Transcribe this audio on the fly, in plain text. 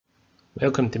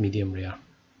Welcome to Medium Rare,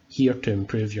 here to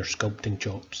improve your sculpting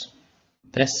chops.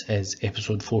 This is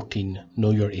episode 14,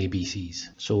 Know Your ABCs.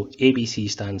 So ABC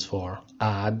stands for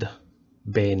add,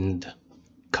 bend,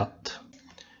 cut.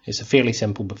 It's a fairly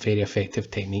simple but very effective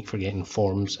technique for getting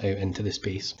forms out into the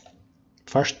space.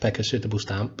 First, pick a suitable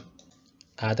stamp,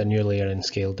 add a new layer and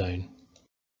scale down.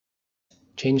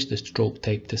 Change the stroke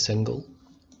type to single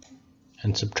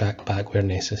and subtract back where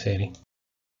necessary.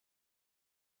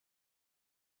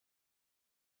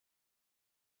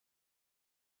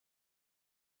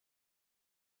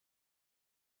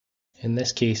 In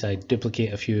this case, I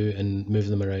duplicate a few and move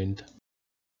them around.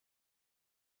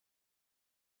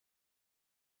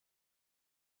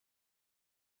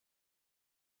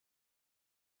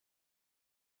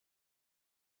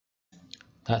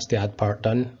 That's the add part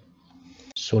done.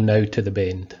 So now to the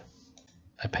bend.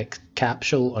 I pick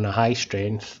capsule on a high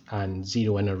strength and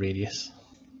zero in a radius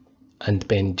and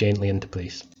bend gently into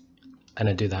place. And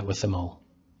I do that with them all.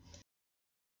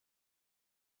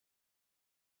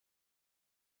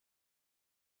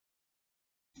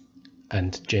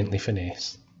 And gently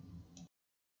finesse.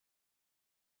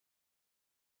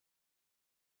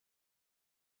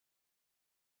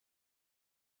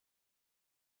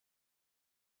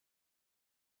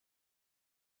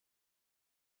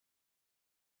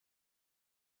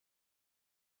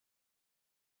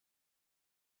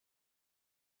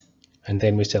 And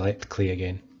then we select clay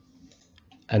again.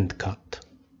 And cut.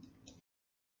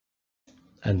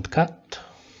 And cut.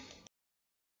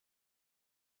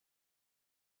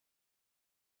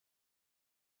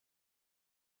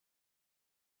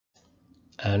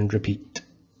 And repeat.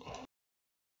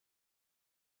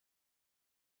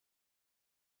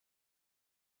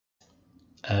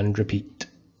 And repeat.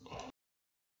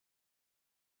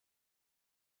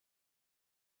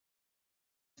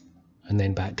 And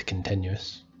then back to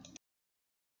continuous.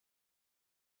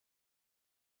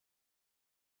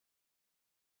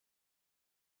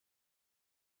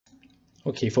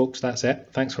 Okay folks, that's it.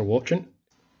 Thanks for watching.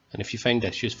 And if you found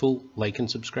this useful, like and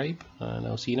subscribe, and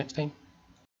I'll see you next time.